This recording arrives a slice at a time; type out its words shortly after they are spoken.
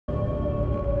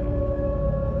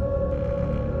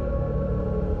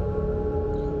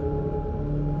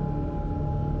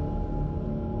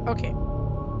Okay.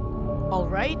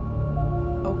 Alright.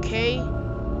 Okay.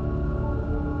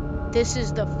 This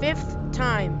is the 5th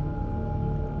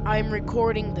time I'm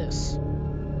recording this.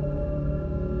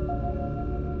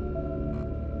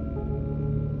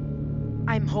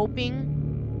 I'm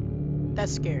hoping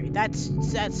that's scary. That's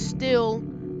still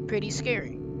pretty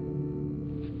scary.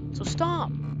 So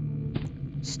stop.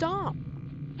 Stop.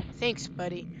 Thanks,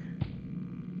 buddy.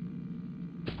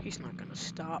 He's not gonna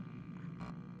stop.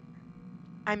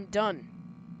 I'm done.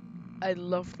 I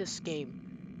love this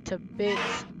game to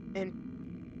bits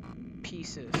and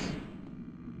pieces.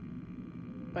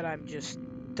 But I'm just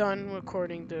done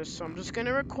recording this, so I'm just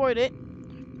gonna record it.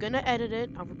 I'm gonna edit it.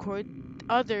 I'll record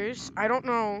others. I don't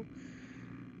know.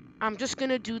 I'm just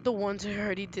gonna do the ones I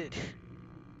already did.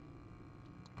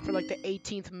 For like the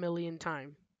 18th million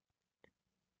time.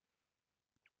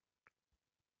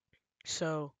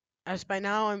 So, as by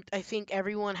now, I think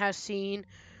everyone has seen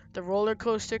the roller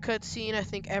coaster cutscene. I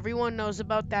think everyone knows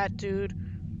about that, dude.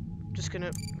 Just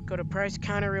gonna go to price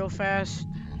counter real fast.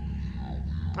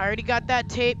 I already got that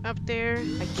tape up there.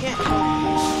 I can't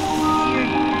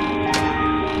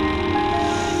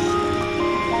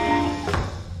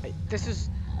hear you. This is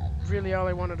really all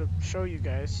I wanted to show you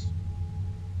guys.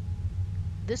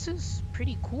 This is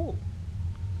pretty cool.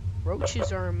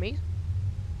 Roaches are amazing.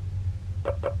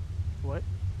 What?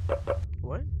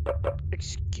 What?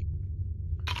 Excuse me.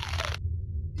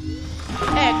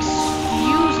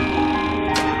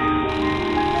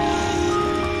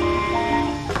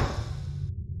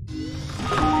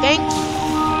 Thank you.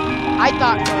 I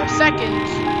thought for a second.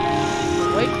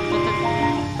 Wait.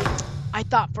 I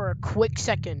thought for a quick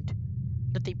second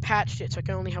that they patched it so I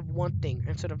can only have one thing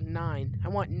instead of 9. I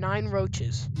want 9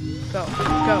 roaches. Go, go,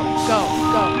 go, go,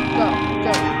 go,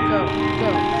 go, go, go,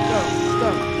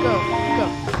 go, go, go, go.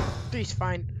 3's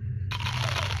fine.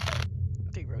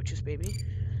 3 roaches, baby.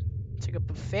 It's like a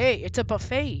buffet. It's a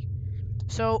buffet.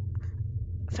 So,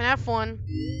 FNaF 1,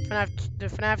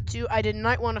 FNaF 2. I did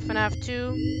not want a FNaF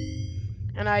 2.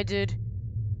 And I did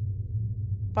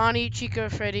Bonnie, Chica,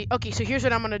 Freddy. Okay, so here's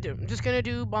what I'm gonna do. I'm just gonna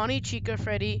do Bonnie, Chica,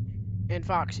 Freddy, and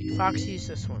Foxy. Foxy's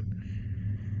this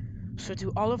one. So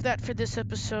do all of that for this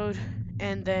episode,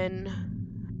 and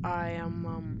then I am,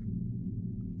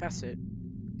 that's it.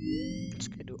 I'm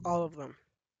just gonna do all of them.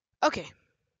 Okay.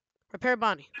 Repair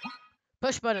Bonnie.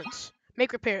 Push buttons.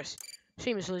 Make repairs.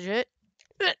 Seems legit.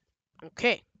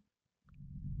 Okay.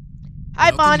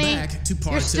 Hi, Bonnie.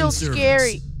 You're still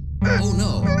scary. Oh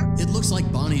no, it looks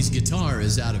like Bonnie's guitar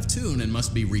is out of tune and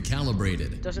must be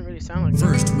recalibrated. It doesn't really sound like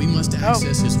First, that. we must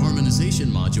access his harmonization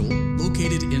module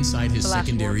located inside his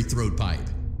secondary throat pipe.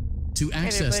 To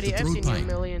access the throat pipe,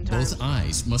 both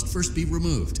eyes must first be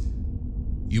removed.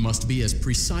 You must be as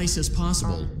precise as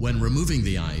possible when removing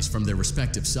the eyes from their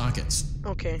respective sockets.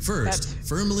 Okay. First,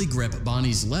 firmly grip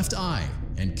Bonnie's left eye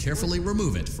and carefully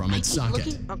remove it from its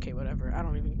socket. Okay, whatever. I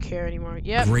don't even care anymore.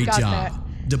 Yep, Great got job. that.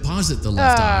 Deposit the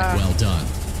left eye. Well done.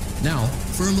 Now,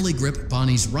 firmly grip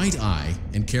Bonnie's right eye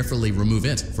and carefully remove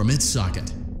it from its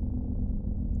socket.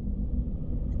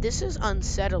 This is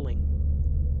unsettling.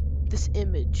 This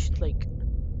image, like,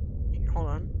 hold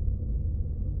on.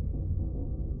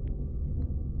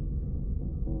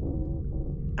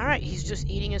 Alright, he's just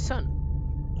eating his son.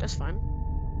 That's fine.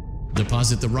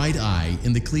 Deposit the right eye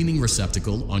in the cleaning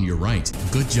receptacle on your right.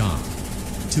 Good job.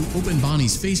 To open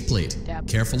Bonnie's faceplate,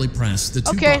 carefully press the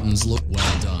 2 buttons. Well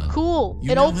done. Cool.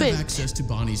 You now have access to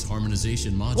Bonnie's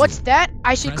harmonization module. What's that?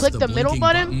 I should click the middle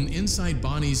button inside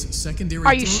Bonnie's secondary.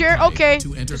 Are you sure? Okay.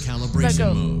 To enter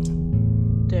calibration mode.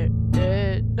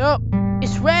 No,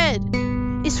 it's red.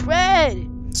 It's red.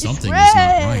 Something is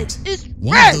not right.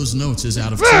 One of those notes is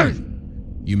out of tune.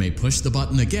 You may push the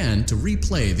button again to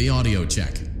replay the audio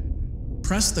check.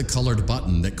 Press the colored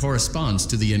button that corresponds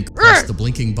to the press the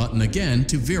blinking button again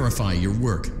to verify your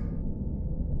work.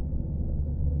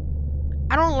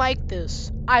 I don't like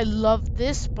this. I love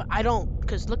this, but I don't,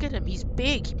 because look at him. He's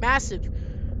big, massive.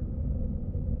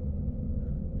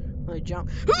 Let me jump.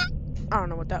 I don't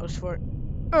know what that was for.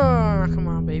 Come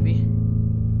on, baby.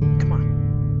 Come on.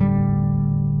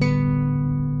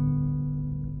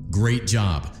 Great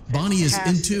job. Bonnie is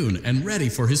in tune and ready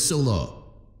for his solo.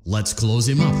 Let's close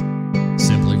him up.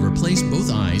 Simply replace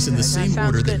both eyes in the same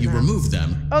order that you removed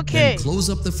them. Okay. Then close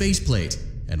up the faceplate,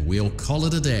 and we'll call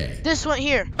it a day. This one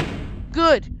here.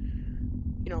 Good.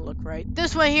 You don't look right.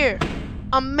 This one here.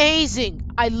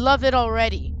 Amazing. I love it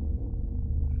already.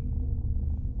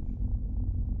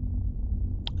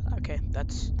 Okay,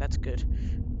 that's good.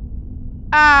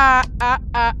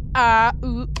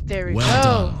 Ooh, there we go. Well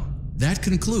done. That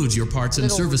concludes your parts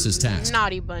and services task.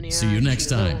 Naughty bunny. See you next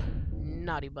time.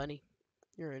 Naughty bunny.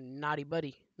 You're a naughty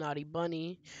buddy. Naughty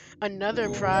bunny. Another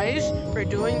prize for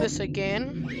doing this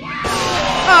again.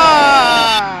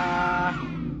 Ah!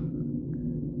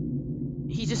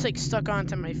 He just like stuck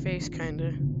onto my face,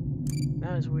 kinda.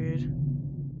 That was weird.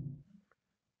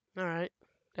 Alright.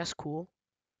 That's cool.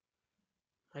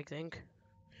 I think.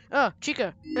 Oh,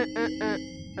 Chica! Here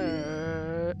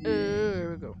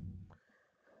we go.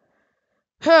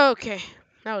 Okay.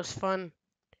 That was fun.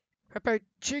 Repair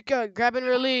Chica, grab and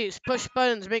release, push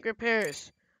buttons, make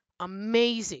repairs.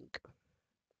 Amazing.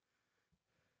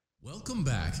 Welcome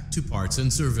back to Parts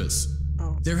and Service.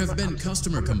 Oh, There have been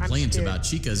customer complaints about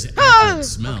Chica's Ah! acrid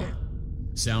smell. Okay.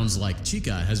 Sounds like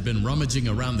Chica has been rummaging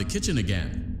around the kitchen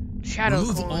again. Shadow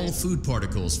Remove coin. all food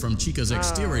particles from Chica's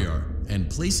exterior and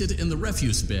place it in the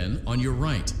refuse bin on your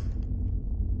right.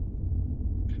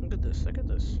 Look at this, look at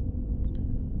this.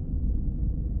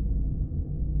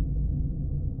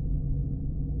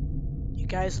 You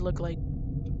guys look like...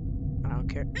 I don't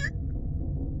care.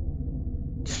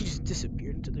 She just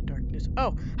disappeared into the darkness.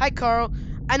 Oh, hi Carl.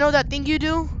 I know that thing you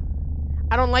do.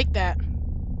 I don't like that.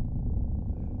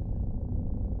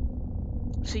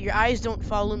 So your eyes don't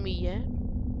follow me yet?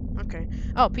 Okay.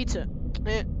 Oh, pizza.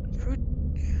 Fruit.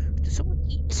 Did someone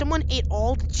eat? Someone ate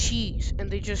all the cheese and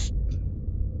they just...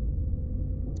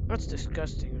 That's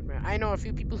disgusting, man. I know a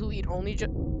few people who eat only So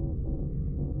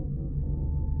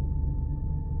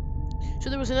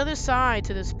there was another side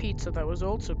to this pizza that was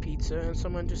also pizza, and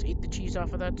someone just ate the cheese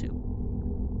off of that too.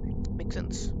 Makes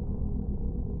sense.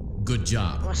 Good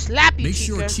job. I'm gonna slap you, Make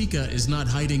Chica. sure Chica is not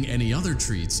hiding any other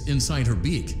treats inside her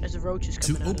beak. As the roaches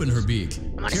To coming out open of her this. beak,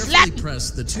 gonna carefully slap you.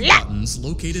 press the two Slap. buttons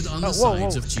located on the Oh, whoa,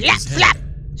 sides whoa. of Slap, Chica's slap,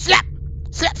 head. slap,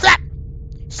 slap, slap,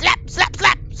 slap, slap,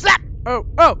 slap, slap. Oh,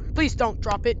 oh! Please don't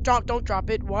drop it. Don't drop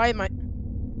it. Why am I?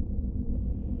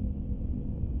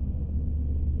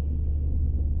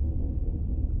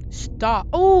 Stop.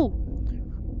 Oh!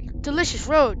 Delicious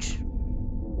roach.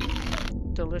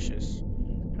 Delicious.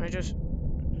 I just...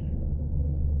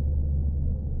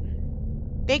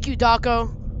 Thank you,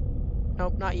 Daco.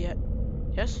 Nope, not yet.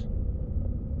 Yes?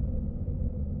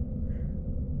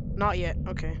 Not yet.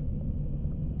 Okay.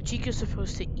 Chica's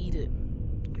supposed to eat it.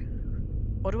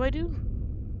 What do I do?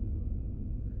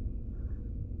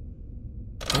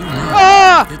 Oh no.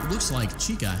 Ah! It looks like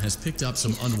Chica has picked up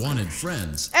some unwanted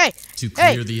friends. Hey! To clear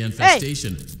Hey! the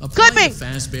infestation, apply Clipping! the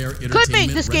Fazbear Clipping!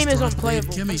 Entertainment This game is Restaurant-grade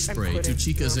unplayable. Chemi I'm Spray to quitting.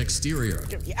 Chica's No. exterior.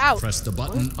 Get me out. Press the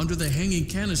button under the hanging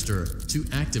canister to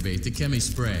activate the Chemi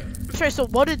Spray. Sorry, so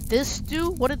what did this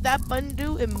do? What did that button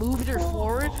do? It moved her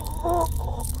forward?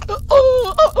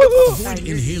 Avoid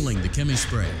inhaling the Chemi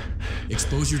Spray.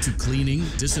 Exposure to cleaning,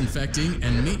 disinfecting,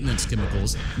 and maintenance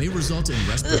chemicals may result in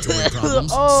respiratory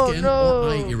problems, skin, or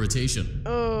eye irritation.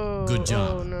 Good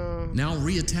job. Oh, no. Now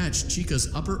reattach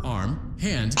Chica's upper arm,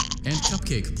 hand, and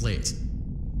cupcake plate.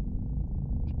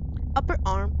 Upper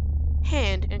arm,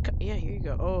 hand, and yeah, here you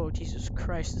go. Oh, Jesus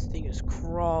Christ, this thing is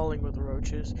crawling with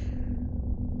roaches.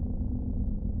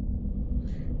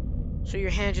 So your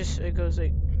hand just, it goes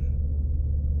like...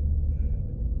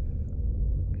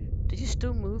 Did you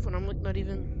still move when I'm like not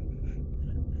even...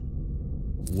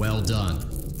 Well done.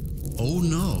 Oh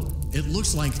no, it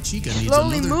looks like Chica needs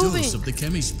Slowly another moving. dose of the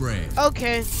Chemi Spray.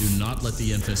 Okay. Do not let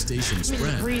the infestation Let me just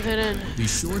spread. breathe it in. Be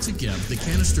sure to give the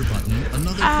canister button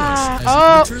another push as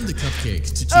oh. you return the cupcake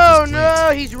to Chica's Oh plate.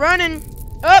 no, he's running.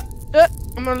 Up, up.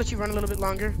 I'm gonna let you run a little bit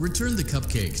longer. Return the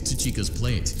cupcake to Chica's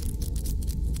plate.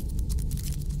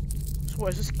 So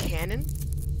what is this, canon?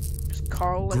 Is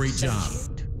Carl like Great job. sentient?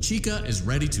 Chica is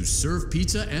ready to serve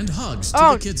pizza and hugs to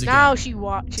Oh, the kids again. now she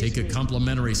watches Take a me.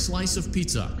 complimentary slice of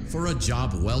pizza for a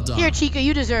job well done. Here, Chica,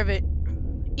 you deserve it.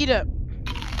 Eat up.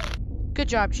 Good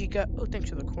job, Chica. Oh, thanks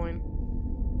for the coin.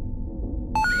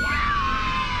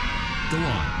 Go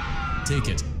on. Take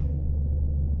it.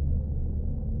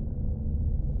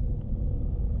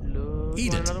 Look.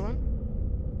 Eat Want it. another one?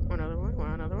 Want another one?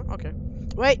 Want another one? Okay.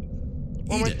 Wait.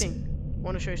 One Eat more it. thing. I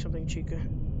want to show you something, Chica.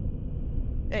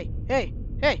 Hey, hey,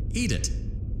 hey. Eat it.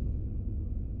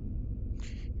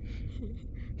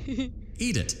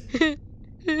 Eat it.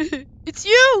 It's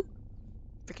you!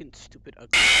 Freaking stupid ugly.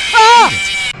 Ah! Eat it.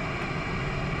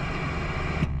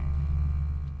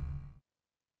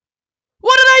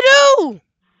 What did I do?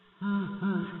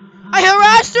 I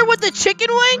harassed her with the chicken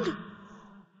wing?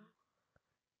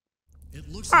 It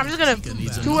looks I'm like just gonna Chica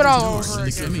needs do it another all dose over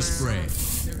of the again. Chemi Spray.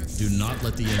 Do not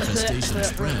let the infestation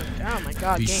spread. Oh my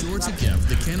god, Be game sure to sucks. give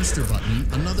the canister button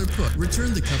another push.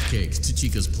 Return the cupcake to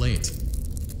Chica's plate.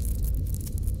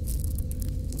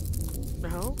 The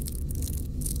hell?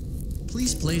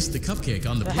 Please place the cupcake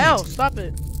on the The plate. hell? Stop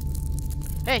it.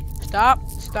 Hey, stop,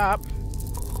 stop.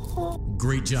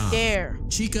 Great job. There.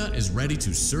 Chica is ready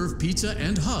to serve pizza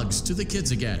and hugs to the kids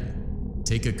again.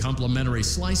 Take a complimentary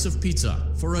slice of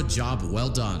pizza for a job well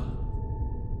done.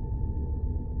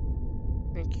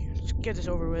 Thank you. Let's get this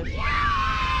over with.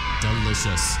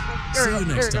 Delicious. See you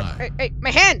next time. Hey, my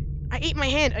hand! I ate my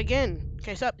hand again.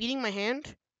 Can I stop eating my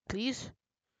hand, please?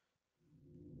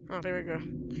 Oh, there we go.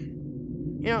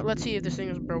 You know, let's see if this thing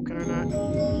is broken or not.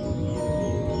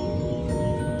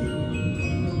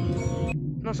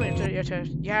 No, so you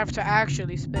have to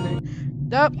actually spin it.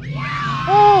 Nope.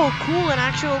 Oh, cool, an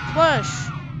actual plush.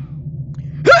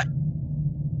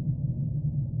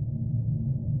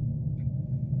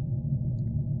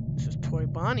 This is Toy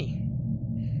Bonnie.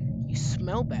 You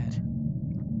smell bad.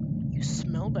 You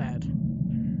smell bad.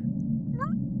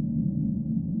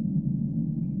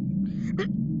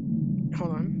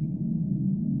 Hold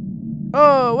on.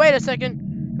 Oh, wait a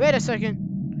second. Wait a second.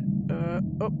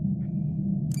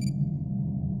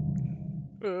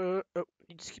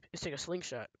 Let's take a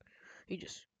slingshot. He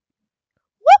just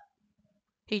whoop.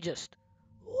 He just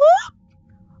whoop.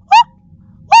 Whoop.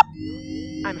 Whoop.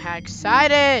 I'm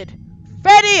excited.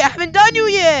 Freddy, I haven't done you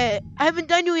yet. I haven't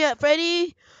done you yet,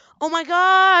 Freddy. Oh my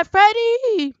God,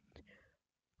 Freddy.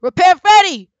 Repair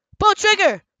Freddy. Pull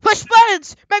trigger. Push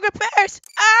buttons. Make repairs.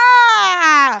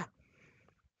 Ah!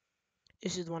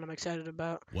 This is the one I'm excited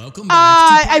about. Welcome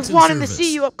back to I wanted to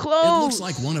see you up close. It looks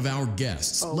like one of our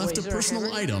guests left a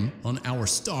personal item on our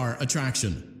star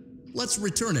attraction. Let's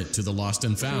return it to the Lost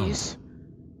and Found. Please.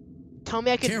 Tell me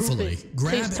I can Carefully move it.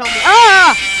 grab Please tell me.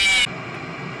 Ah!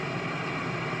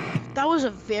 That was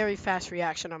a very fast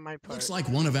reaction on my part. Looks like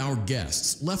one of our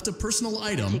guests left a personal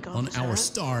item on our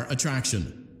star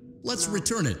attraction. Let's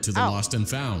return it to the Lost and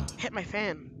Found. Hit my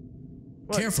fan.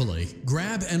 What? Carefully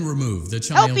grab and remove the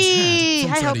child's hat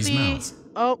from Freddy's mouth.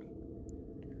 Oh.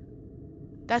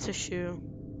 That's a shoe.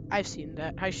 I've seen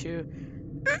that. Hi, shoe.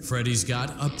 Freddy's got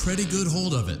a pretty good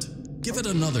hold of it. Give it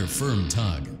another firm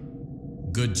tug.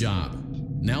 Good job.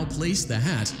 Now place the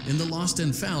hat in the Lost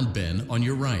and Found bin on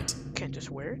your right. Can't just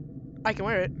wear it? I can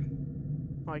wear it.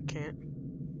 Oh, I can't.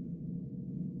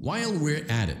 While we're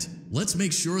at it, let's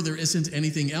make sure there isn't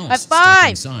anything else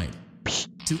stuck inside.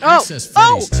 To access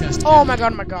Freddy's chest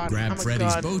cavity, my God. grab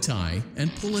Freddy's bow tie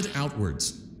and pull it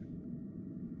outwards.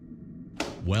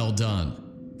 Well done.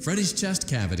 Freddy's chest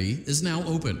cavity is now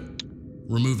open.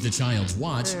 Remove the child's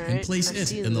watch and place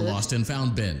it in the Lost and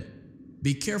Found bin.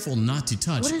 Be careful not to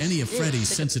touch any of Freddy's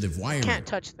sensitive wiring. Can't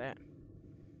touch that.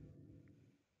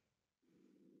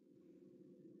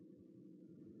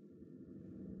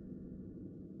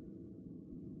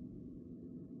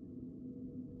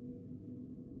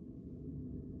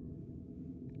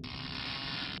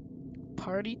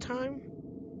 Party time?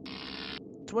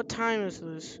 What time is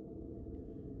this?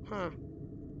 Huh.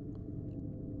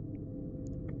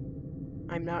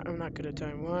 I'm not good at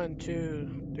time. 1,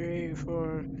 2, 3,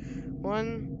 4.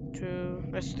 1, 2,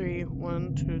 that's 3.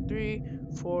 1, 2, 3,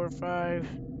 4, 5.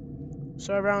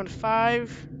 So around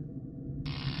 5.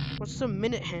 What's the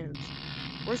minute hand?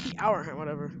 Where's the hour hand?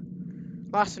 Whatever.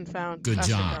 Lost and Found. Good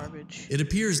job. Garbage. It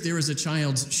appears there is a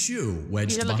child's shoe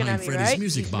wedged behind Freddy's right?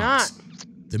 music box.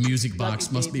 The music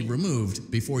box must be removed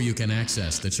before you can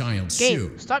access the child's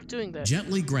shoe. Stop doing that.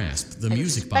 Gently grasp the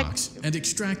music box and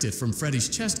extract it from Freddy's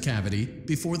chest cavity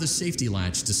before the safety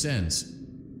latch descends.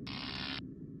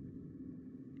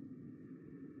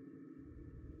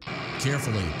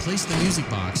 Carefully place the music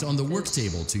box on the work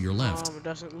table to your left. It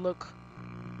doesn't look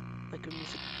like a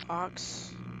music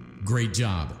box. Great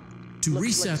job. To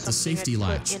reset the safety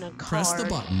latch, press the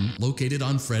button located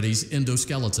on Freddy's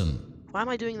endoskeleton. Why am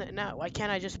I doing that now? Why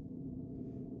can't I just...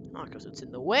 Oh, because it's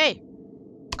in the way.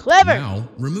 Clever! Now,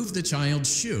 remove the child's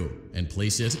shoe and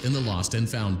place it in the Lost and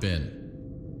Found bin.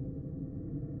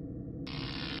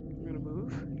 I'm gonna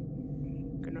move.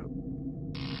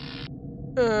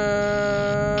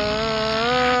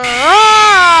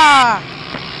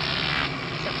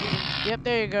 Yep,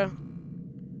 there you go.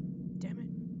 Damn it.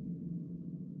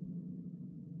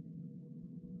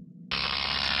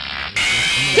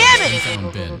 Damn it!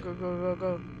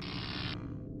 Go.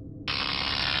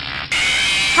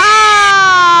 Ha!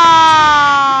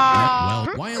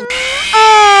 Well, while...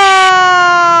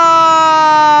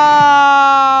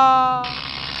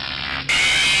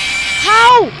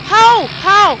 How?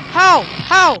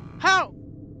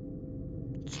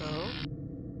 So,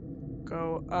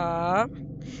 go up.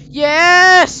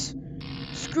 Yes!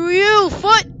 Screw you,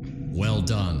 foot! Well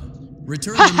done.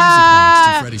 Return the music box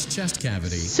to Freddy's chest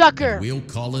cavity. Sucker! And we'll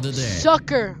call it a day.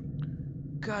 Sucker!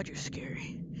 God, you're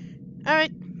scary.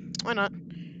 Alright, why not?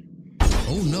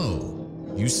 Oh no!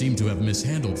 You seem to have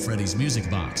mishandled Freddy's music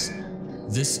box.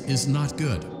 This is not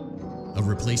good. A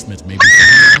replacement may be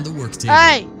found on the work table.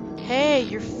 Hey! Hey,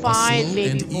 you're fine, A slow baby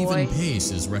and boy. even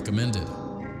pace is recommended.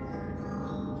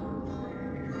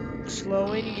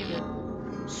 Slow and even.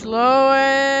 Slow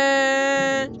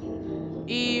and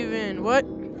even. What?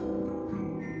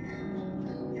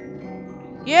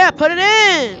 Yeah, put it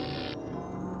in!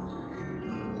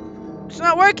 It's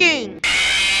not working!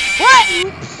 What?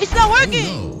 It's not working!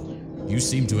 Oh no! You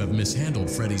seem to have mishandled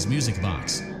Freddy's music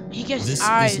box. He gets This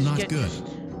eyes. is not good.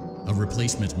 A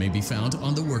replacement may be found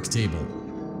on the work table.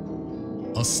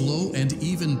 A slow and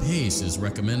even pace is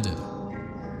recommended.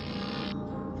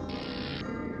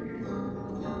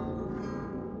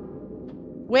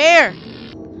 Where?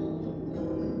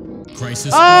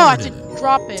 Crisis I averted. have to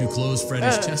drop it. To close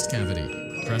Freddy's chest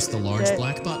cavity, press the large Okay.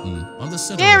 black button on the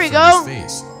center There of we Freddy's go.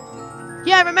 face.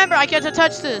 Yeah, remember, I get to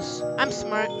touch this. I'm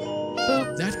smart.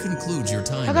 Boop. That concludes your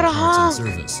time I in got a parts honk.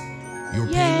 and service. Your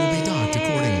pay will be docked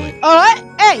accordingly. Alright?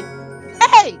 Hey!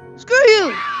 Hey! Screw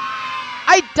you!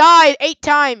 I died 8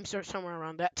 times or somewhere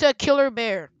around that to a killer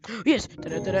bear. Yes.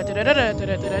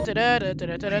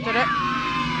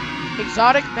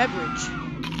 Exotic beverage.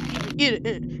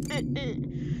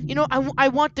 You know, I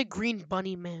want the green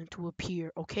bunny man to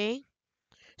appear, okay?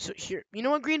 So here, you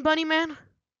know what, green bunny man?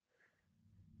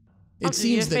 It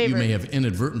seems that you may have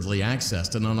inadvertently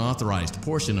accessed an unauthorized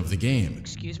portion of the game.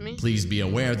 Excuse me? Please be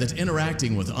aware that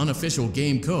interacting with unofficial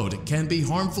game code can be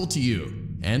harmful to you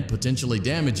and potentially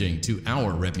damaging to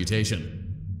our reputation.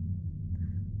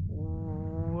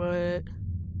 What?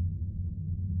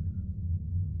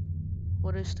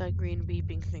 What is that green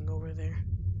beeping thing over there?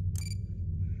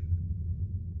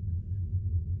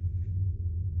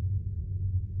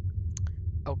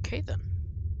 Okay then.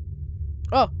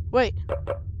 Oh, wait.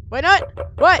 Why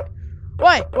not? What?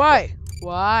 Why? Why?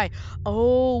 Why?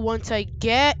 Oh, once I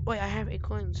get... Wait, I have 8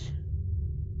 coins.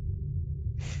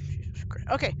 Jesus Christ.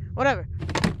 Okay, whatever.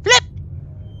 Flip!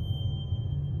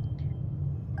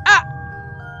 Ah!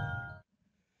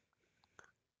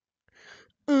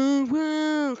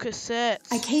 Wow,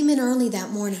 cassettes. I came in early that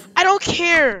morning. I don't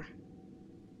care!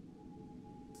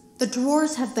 The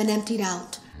drawers have been emptied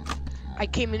out. I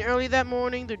came in early that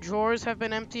morning. The drawers have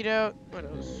been emptied out. What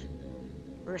else?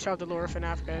 Where's out the lore of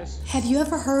FNaF, guys? Have you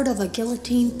ever heard of a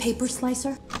guillotine paper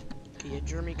slicer? Okay, yeah,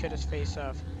 Jeremy cut his face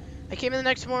off. I came in the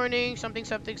next morning. Something,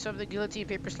 guillotine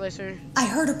paper slicer. I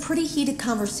heard a pretty heated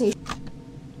conversation.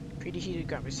 Pretty heated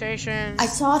conversation. I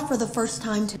saw it for the first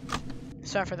time.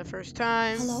 Saw it for the first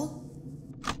time. Hello?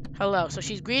 Hello. So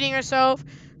she's greeting herself.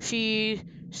 She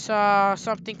saw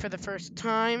something for the first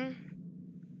time.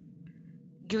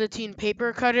 Guillotine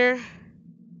paper cutter.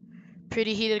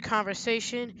 Pretty heated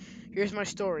conversation. Here's my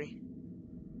story.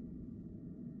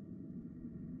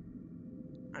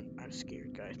 I'm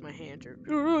scared, guys. My hands are.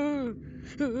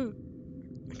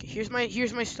 Okay, here's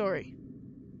my story.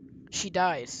 She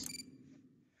dies.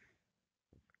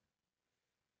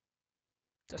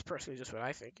 That's personally just what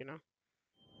I think, you know.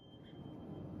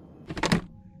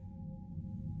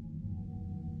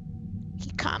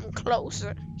 He coming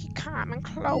closer. He coming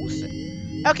closer.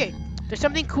 Okay, there's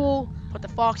something cool about the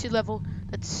Foxy level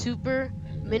that's super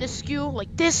minuscule,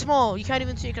 like this small. You can't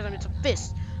even see it because it's a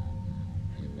fist.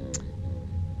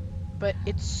 But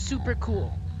it's super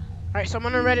cool. Alright,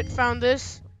 someone on Reddit found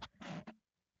this.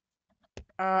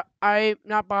 I'm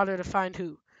not bothered to find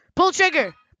who. Pull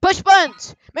trigger! Push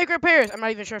buttons! Make repairs! I'm not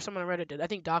even sure if someone on Reddit did. I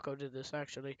think Daco did this,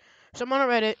 actually. Someone on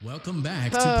Reddit. Welcome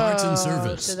back to Parts and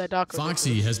Service. That Daco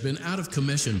Foxy has been out of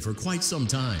commission for quite some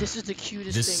time. This is the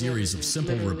cutest This thing series ever, of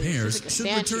simple literally. repairs It's should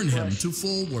like a return Sanchi him brush. to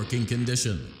full working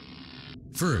condition.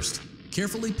 First,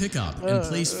 carefully pick up and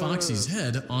place Foxy's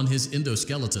head on his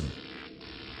endoskeleton.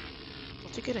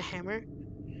 Don't you get a hammer?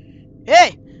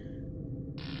 Hey!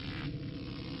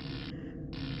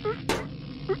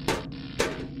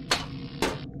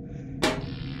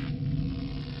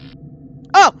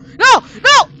 Oh! No!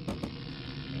 No!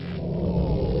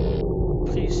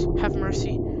 Please, have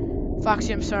mercy.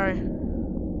 Foxy, I'm sorry.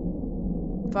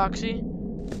 Foxy?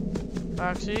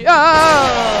 Foxy?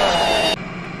 Oh!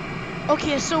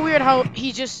 Okay, it's so weird how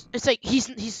he just... It's like he's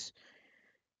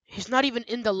not even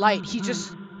in the light. He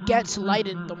just gets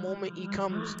lightened the moment he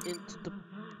comes into the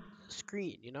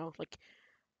screen, you know? Like,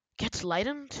 gets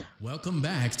lightened? Welcome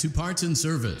back to Parts and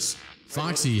Service.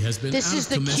 Foxy has been This out is of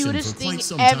the commission cutest for quite thing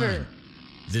some ever. time.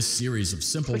 This series of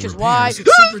simple Which is repairs why- should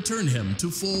return him to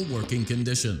full working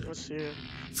condition. Let's see.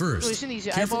 First, Listen to these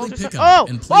carefully eyeballs or pick something. up Oh!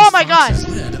 and place Oh my God!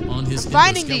 Foxy's head on his I'm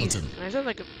finding these! endoskeleton. I sound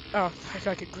like a... Oh, I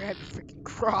thought I could grab your freaking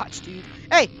crotch, dude.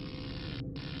 Hey!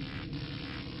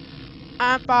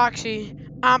 I'm Foxy.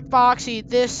 I'm Foxy.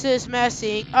 This is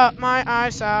messing up my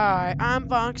eyesight. I'm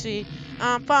Foxy.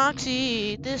 I'm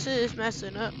Foxy. This is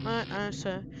messing up my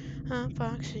eyesight. I'm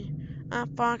Foxy.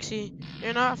 I'm Foxy.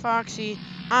 You're not Foxy.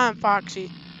 I'm Foxy.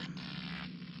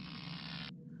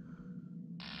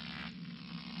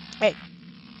 Hey.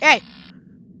 Hey.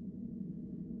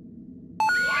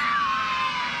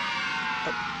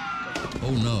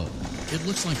 Oh no. It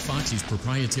looks like Foxy's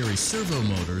proprietary servo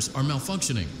motors are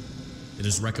malfunctioning. It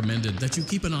is recommended that you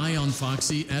keep an eye on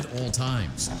Foxy at all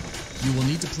times. You will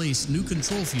need to place new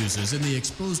control fuses in the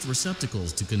exposed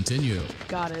receptacles to continue.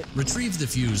 Got it. Retrieve the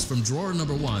fuse from drawer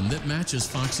number 1 that matches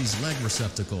Foxy's leg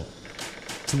receptacle.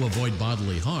 To avoid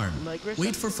bodily harm,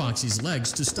 wait for Foxy's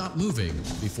legs to stop moving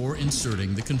before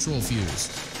inserting the control fuse.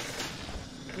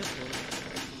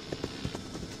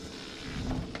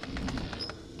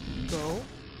 Go.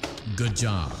 Good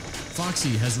job.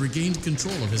 Foxy has regained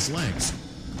control of his legs.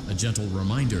 A gentle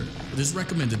reminder, it is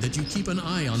recommended that you keep an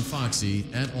eye on Foxy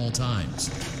at all times.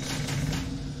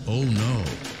 Oh no,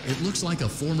 it looks like a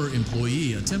former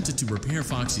employee attempted to repair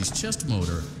Foxy's chest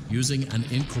motor using an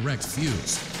incorrect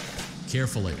fuse.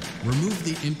 Carefully, remove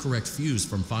the incorrect fuse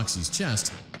from Foxy's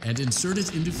chest and insert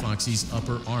it into Foxy's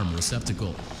upper arm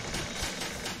receptacle.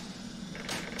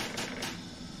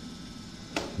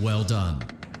 Well done.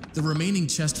 The remaining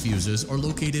chest fuses are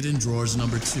located in drawers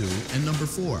number 2 and number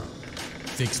 4.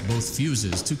 Fix both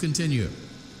fuses to continue. What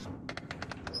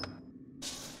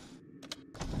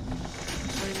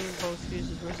do you mean both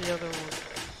fuses? Where's the other one?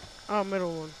 Oh,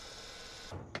 middle one.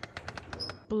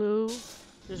 Blue.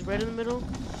 There's red in the middle.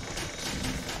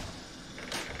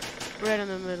 Red in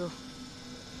the middle.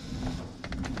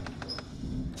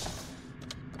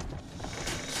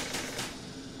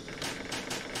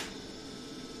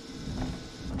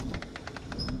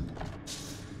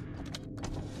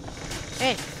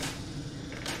 Hey!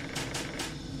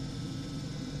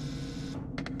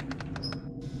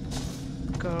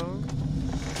 Go.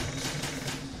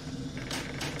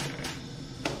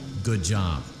 Good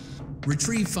job.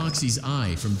 Retrieve Foxy's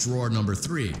eye from drawer number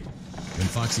 3. When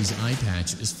Foxy's eye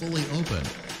patch is fully open,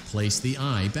 place the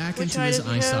eye back into his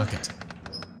eye socket.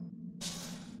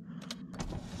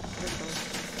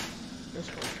 This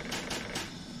one.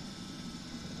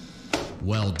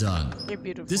 Well done. You're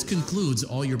beautiful. This concludes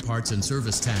all your parts and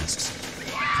service tasks.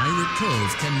 Pirate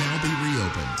Cove can now be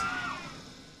reopened.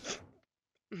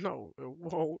 No, it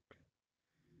won't.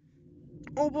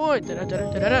 Oh boy! Yeet!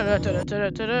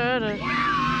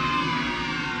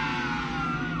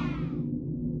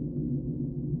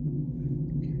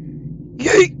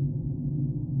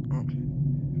 Oh,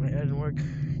 wait, that didn't work.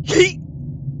 Yeet!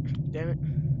 Damn it.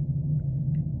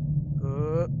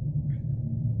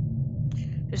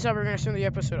 This is how we're gonna send the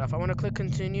episode off. I want to click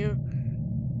continue.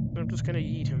 I'm just gonna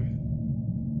yeet him.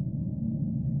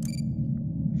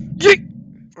 Yeet!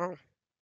 Oh.